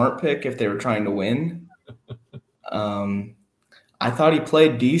a smart pick if they were trying to win. I thought he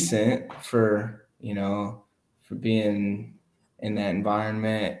played decent for being in that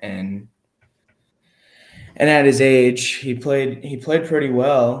environment, and at his age, he played pretty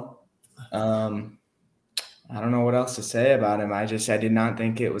well. I don't know what else to say about him. I did not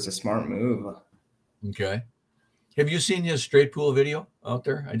think it was a smart move. Okay. Have you seen his straight pool video out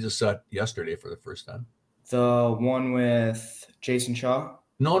there? I just saw it yesterday for the first time. The one with Jason Shaw?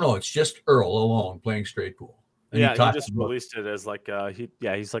 No, it's just Earl alone playing straight pool. And he just released it as like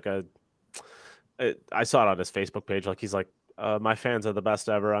he's like I saw it on his Facebook page. Like he's like, my fans are the best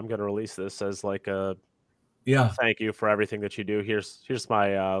ever. I'm gonna release this as like a thank you for everything that you do. Here's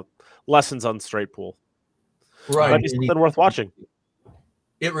my lessons on straight pool. Right, might be something worth watching.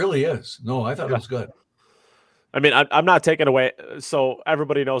 It really is. No, I thought it was good. I mean, I'm not taking away. So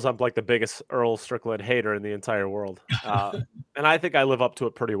everybody knows I'm like the biggest Earl Strickland hater in the entire world, and I think I live up to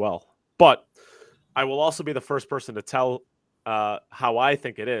it pretty well. But I will also be the first person to tell how I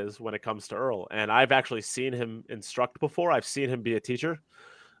think it is when it comes to Earl. And I've actually seen him instruct before. I've seen him be a teacher.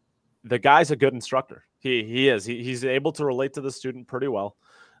 The guy's a good instructor. He is. He's able to relate to the student pretty well.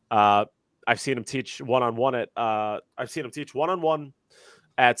 I've seen him teach one-on-one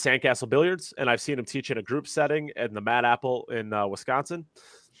at Sandcastle Billiards, and I've seen him teach in a group setting in the Mad Apple in Wisconsin.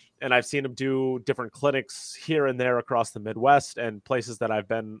 And I've seen him do different clinics here and there across the Midwest and places that I've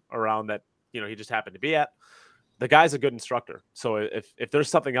been around that, he just happened to be at. The guy's a good instructor. So if there's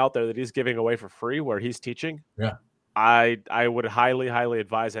something out there that he's giving away for free where he's teaching, I would highly, highly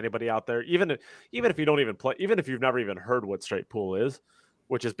advise anybody out there, even if you don't even play, even if you've never even heard what straight pool is,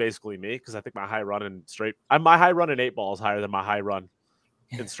 which is basically me, because I think my high run in 8 ball is higher than my high run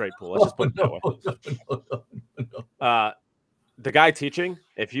in straight pool. Let's just put it that way. the guy teaching,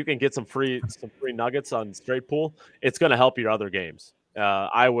 if you can get some free nuggets on straight pool, it's going to help your other games.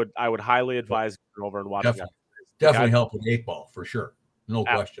 I would highly advise going over and watching that. Definitely help with 8-ball for sure. No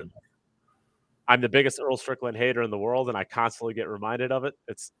question. I'm the biggest Earl Strickland hater in the world, and I constantly get reminded of it.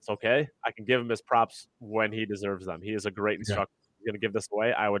 It's okay. I can give him his props when he deserves them. He is a great instructor. He's going to give this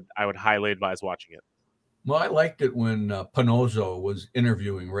away. I would highly advise watching it. Well, I liked it when Pinozo was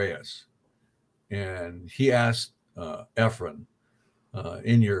interviewing Reyes, and he asked Efren,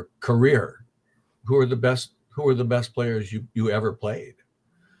 in your career, who are the best players you ever played?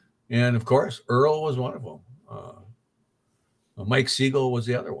 And of course, Earl was one of them. Mike Siegel was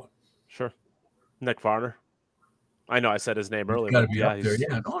the other one. Sure. Nick Varner. I know I said his name earlier. Got to be up there.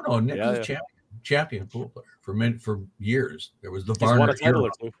 Yeah, no, Nick was a champion pool player for years. There was the Varner. He's won a title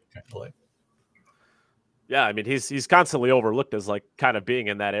or two. Yeah, I mean he's constantly overlooked as like kind of being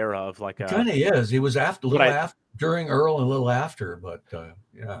in that era of like kind of is. He was after during Earl and a little after, but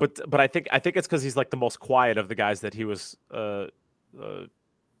yeah. But I think it's because he's like the most quiet of the guys that he was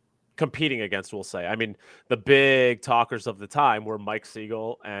competing against, we'll say. I mean, the big talkers of the time were Mike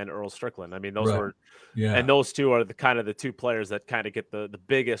Siegel and Earl Strickland. I mean, those were, and those two are the two players that kind of get the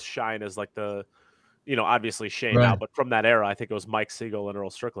biggest shine as like the, obviously Shane now, but from that era, I think it was Mike Siegel and Earl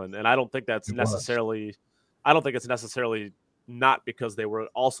Strickland. And I don't think it's necessarily not because they were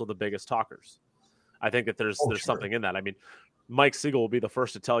also the biggest talkers. I think that there's something in that. I mean, Mike Siegel will be the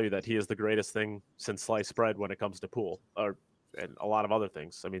first to tell you that he is the greatest thing since sliced bread when it comes to pool and a lot of other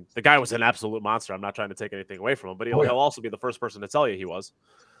things. I mean, the guy was an absolute monster. I'm not trying to take anything away from him, but he'll also be the first person to tell you he was.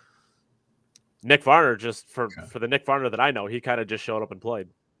 Nick Varner, just for the Nick Varner that I know, he kind of just showed up and played.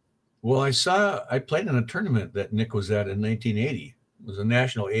 Well, I played in a tournament that Nick was at in 1980. It was a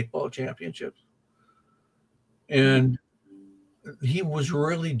national 8-ball championships. And he was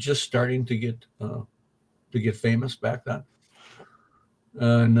really just starting to get famous back then.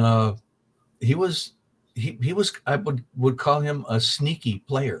 And he was I would call him a sneaky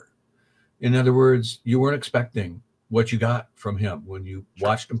player. In other words, you weren't expecting what you got from him when you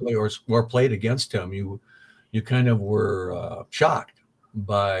watched him play or played against him. You kind of were shocked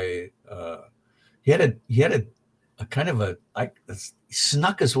by he had a kind of he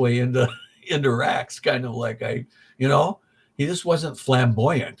snuck his way into racks, kind of like he just wasn't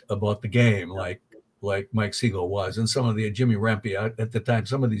flamboyant about the game like Mike Siegel was, and some of the Jimmy Rempe at the time,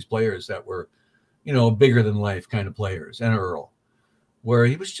 some of these players that were bigger than life kind of players, and Earl, where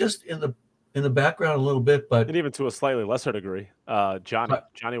he was just in the background a little bit, but and even to a slightly lesser degree,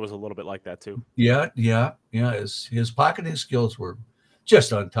 Johnny was a little bit like that too. Yeah. His pocketing skills were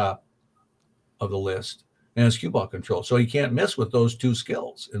just on top of the list, and his cue ball control. So you can't miss with those two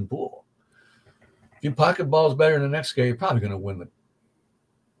skills in pool. If you pocket balls better than the next guy, you're probably going to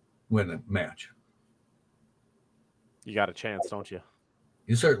win the match. You got a chance, don't you?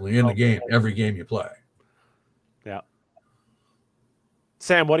 You're certainly in the game, every game you play. Yeah.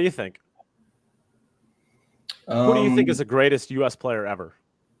 Sam, what do you think? Who do you think is the greatest U.S. player ever?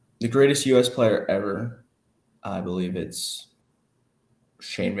 The greatest U.S. player ever, I believe it's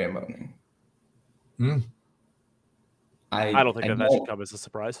Shane Van Boening. I don't think that should come as a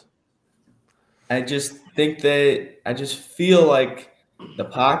surprise. I just feel like the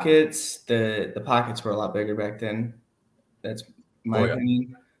pockets were a lot bigger back then. That's my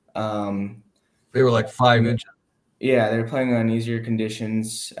opinion. They were like 5 inches. Yeah, they were playing on easier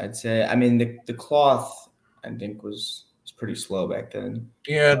conditions, I'd say. I mean, the cloth, I think, was pretty slow back then.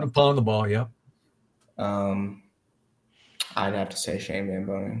 Yeah, the palm of the ball, yeah. I'd have to say Shane Van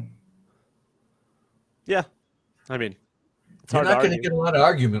Boening. Yeah. I mean, it's you're not going to get a lot of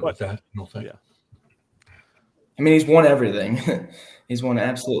argument with that, I don't think. Yeah. I mean, he's won everything. He's won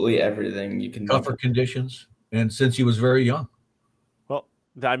absolutely everything you can. Tougher conditions, and since he was very young. Well,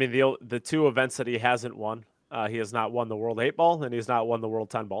 I mean, the two events that he hasn't won, he has not won the World 8-ball, and he's not won the World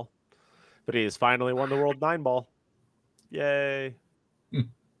 10-ball. But he has finally won the World 9-ball. Yay.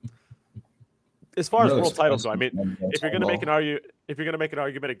 As far as world titles go, I mean, if you're going to make an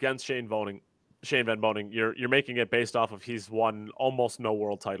argument against Shane Van Boening, you're making it based off of he's won almost no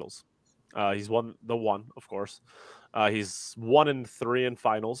world titles. He's won the one, of course. He's 1-3 in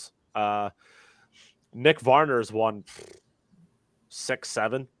finals. Nick Varner's won 6,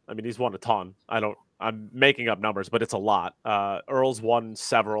 7. I mean, he's won a ton. I'm making up numbers, but it's a lot. Earl's won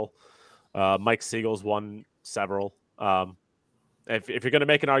several. Mike Siegel's won several. If you're going to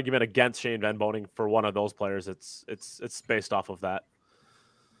make an argument against Shane Van Boening for one of those players, it's based off of that.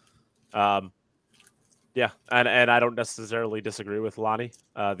 Yeah, and I don't necessarily disagree with Lonnie.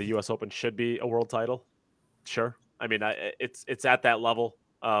 The U.S. Open should be a world title. Sure. I mean, it's at that level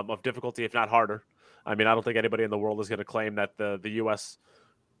of difficulty, if not harder. I mean, I don't think anybody in the world is going to claim that the U.S.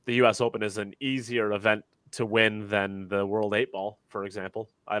 Open is an easier event to win than the World 8 Ball, for example.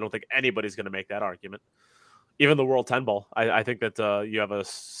 I don't think anybody's going to make that argument. Even the World 10 Ball. I think that you have a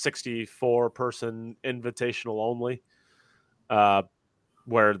 64-person invitational only,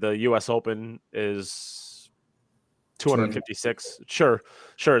 where the U.S. Open is 256. Sure.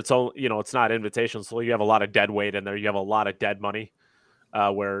 It's only, it's not invitational, so you have a lot of dead weight in there. You have a lot of dead money.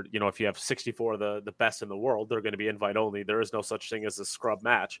 Where, if you have 64 of the best in the world, they're going to be invite only. There is no such thing as a scrub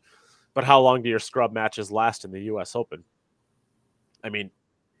match. But how long do your scrub matches last in the U.S. Open? I mean,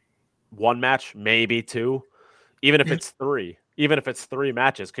 one match, maybe two. Even if it's three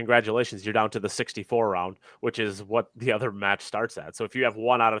matches, congratulations, you're down to the 64 round, which is what the other match starts at. So if you have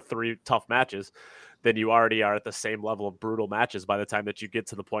 1 out of 3 tough matches, then you already are at the same level of brutal matches by the time that you get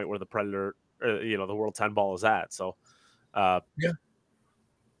to the point where the Predator, the World 10 Ball is at. So, yeah.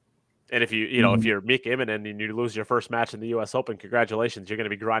 And if if you're Mick Immonen and you lose your first match in the U.S. Open, congratulations, you're going to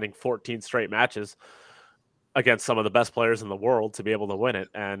be grinding 14 straight matches against some of the best players in the world to be able to win it.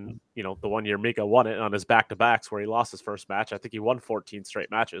 And, the one year Mika won it on his back-to-backs where he lost his first match, I think he won 14 straight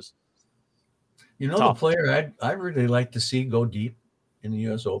matches. The player I really like to see go deep in the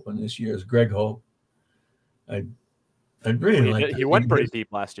U.S. Open this year is Greg Hope. I'd really like. He went pretty deep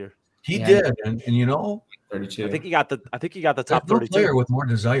last year. He did, and 32. I think he got the top 32. No player with more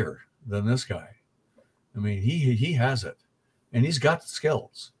desire than this guy. I mean, he has it, and he's got the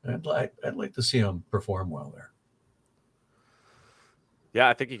skills. I'd like to see him perform well there. Yeah,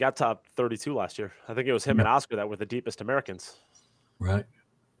 I think he got top 32 last year. I think it was him and Oscar that were the deepest Americans. Right.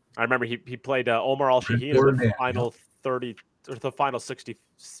 I remember he played Omar Al-Shaheen in the final 30 or the final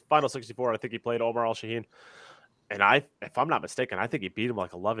 64. I think he played Omar Al-Shaheen. And if I'm not mistaken, I think he beat him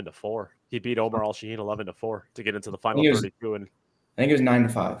like 11-4. He beat Omar Al-Shaheen 11-4 to get into the final 32. And I think it was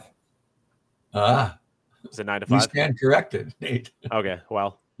 9-5. Was it 9-5? You stand corrected, Nate. Okay,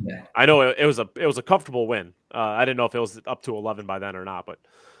 well, yeah. I know it was a comfortable win. I didn't know if it was up to 11 by then or not,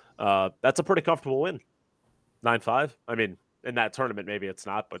 but that's a pretty comfortable win. 9-5. I mean, in that tournament, maybe it's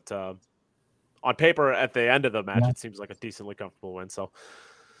not, but on paper, at the end of the match, it seems like a decently comfortable win. So,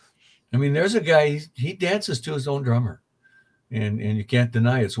 I mean, there's a guy, he dances to his own drummer, and you can't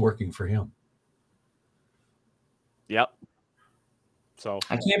deny it's working for him. Yep. So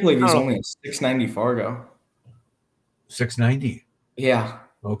I can't believe he's only a 690 Fargo. 690. Yeah.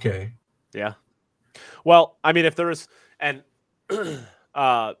 Okay. Yeah. Well, I mean, if there's and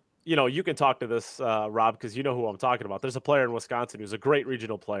you can talk to this, Rob, because you know who I'm talking about. There's a player in Wisconsin who's a great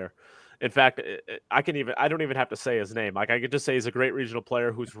regional player. In fact, I don't even have to say his name. Like, I could just say he's a great regional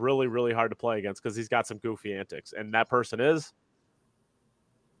player who's really, really hard to play against because he's got some goofy antics. And that person is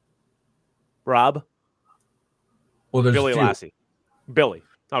Rob. Well, there's Billy Lassie. Billy.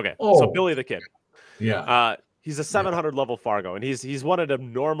 Okay. Oh. So Billy the Kid. Yeah. He's a 700 level Fargo, and he's won an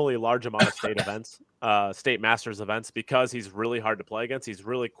abnormally large amount of state events, state masters events, because he's really hard to play against. He's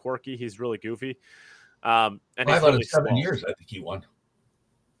really quirky. He's really goofy. And 5 he's out really of 7 slow. years, I think he won.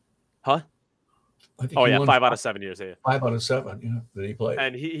 Huh? Oh, yeah, 5 out of 7 years. Yeah. 5 out of 7, that he played.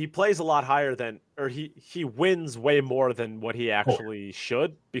 And he plays a lot higher than, or he wins way more than what he actually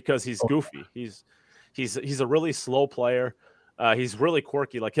should, because he's goofy. He's a really slow player. He's really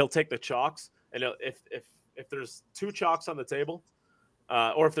quirky. Like, he'll take the chalks, and if there's 2 chalks on the table,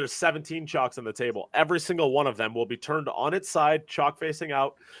 or if there's 17 chalks on the table, every single one of them will be turned on its side, chalk facing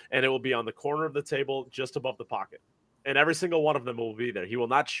out, and it will be on the corner of the table just above the pocket. And every single one of them will be there. He will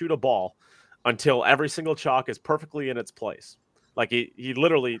not shoot a ball until every single chalk is perfectly in its place. Like,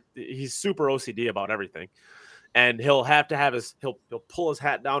 he's super OCD about everything. And he'll have to have he'll pull his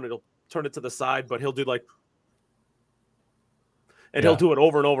hat down and he'll turn it to the side, but he'll do he'll do it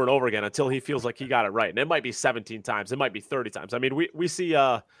over and over and over again until he feels like he got it right. And it might be 17 times. It might be 30 times. I mean, we see,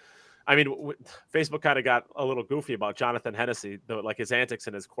 Facebook kind of got a little goofy about Jonathan Hennessy, like his antics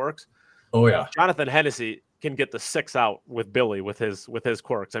and his quirks. Oh, yeah. Jonathan Hennessy can get the 6 out with Billy with his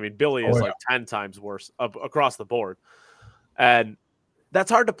quirks. I mean, Billy is like 10 times worse across the board. And that's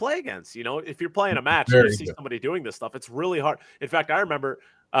hard to play against. If you're playing a match and you see somebody doing this stuff, it's really hard. In fact, I remember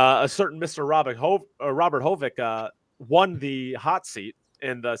a certain Mr. Robert Hovick won the hot seat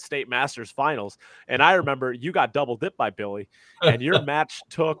in the state masters finals. And I remember you got double dipped by Billy, and your match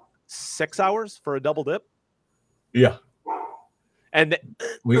took 6 hours for a double dip. Yeah. And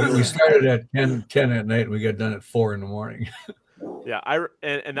we started at 10 at night. And we got done at 4 in the morning. Yeah.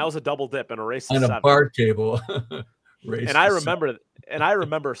 And that was a double dip and a race to on 7. A bar table. And I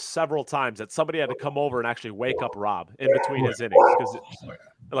remember several times that somebody had to come over and actually wake up Rob in between his innings. Because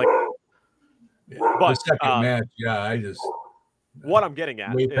the second match, what I'm getting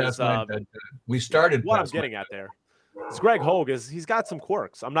at way is past my bedtime. We started. what I'm past my getting at there is Greg Hogue he's got some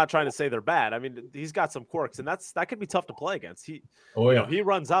quirks. I'm not trying to say they're bad. I mean, he's got some quirks, and that could be tough to play against. Oh, You yeah. know, he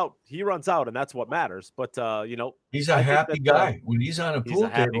runs out, and that's what matters. But you know, He's a I think happy that, guy when he's on a he's a pool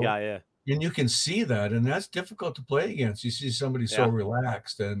happy table, guy. Yeah, and you can see that, and that's difficult to play against. You see somebody so Yeah.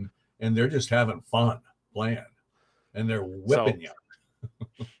 relaxed, and they're just having fun playing, and they're whipping you.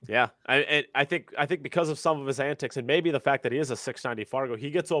 Yeah, I think because of some of his antics, and maybe the fact that he is a 690 Fargo, he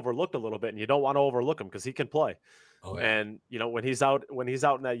gets overlooked a little bit, and you don't want to overlook him because he can play. Oh, yeah. And you know, when he's out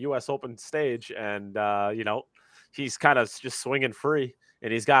in that U.S. Open stage, and you know, he's kind of just swinging free,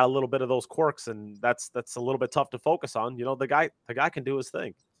 and he's got a little bit of those quirks, and that's a little bit tough to focus on. You know, the guy can do his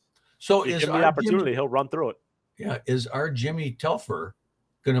thing. So You is give him the our opportunity, Jimmy, he'll run through it. yeah, is our Jimmy Telfer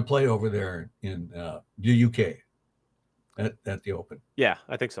going to play over there in the UK at the Open? Yeah,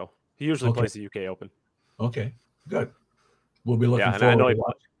 I think so. He usually Okay. plays the UK Open. Okay, good. We'll be looking Yeah, and I know forward to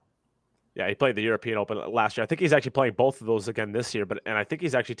watching. Yeah, he played the European Open last year. I think he's actually playing both of those again this year, and I think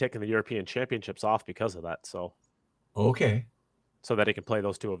he's actually taking the European Championships off because of that. So Okay, that he can play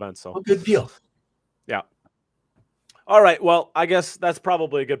those two events. So well, good deal. yeah. All right. Well, I guess that's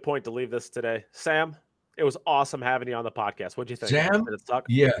probably a good point to leave this today. Sam, it was awesome having you on the podcast. What'd you think? Sam, Did it suck?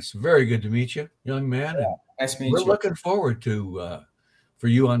 yes, very good to meet you, young man. And Nice to meet we're you. looking forward to for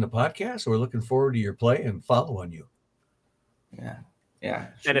you on the podcast. We're looking forward to your play and following you. Yeah.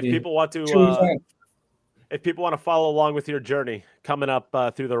 And if people want to, if people want to follow along with your journey coming up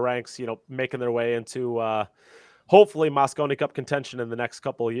through the ranks, you know, making their way into hopefully Mosconi Cup contention in the next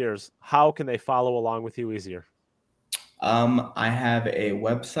couple of years, how can they follow along with you easier? I have a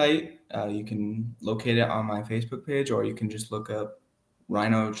website. You can locate it on my Facebook page, or you can just look up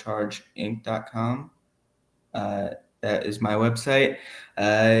rhinochargeinc.com. That is my website.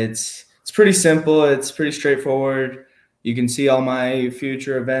 It's pretty simple. It's pretty straightforward. You can see all my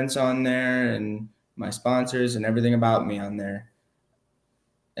future events on there and my sponsors and everything about me on there.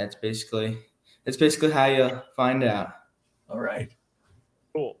 It's basically how you find out. All right.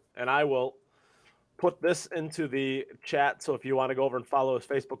 Cool. And I will put this into the chat. So if you want to go over and follow his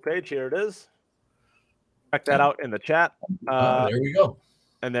Facebook page, here it is. Check that out in the chat. There we go.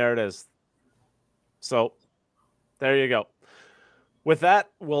 And there it is. So there you go. With that,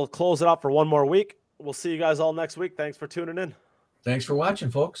 we'll close it up for one more week. We'll see you guys all next week. Thanks for tuning in. Thanks for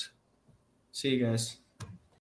watching, folks. See you guys.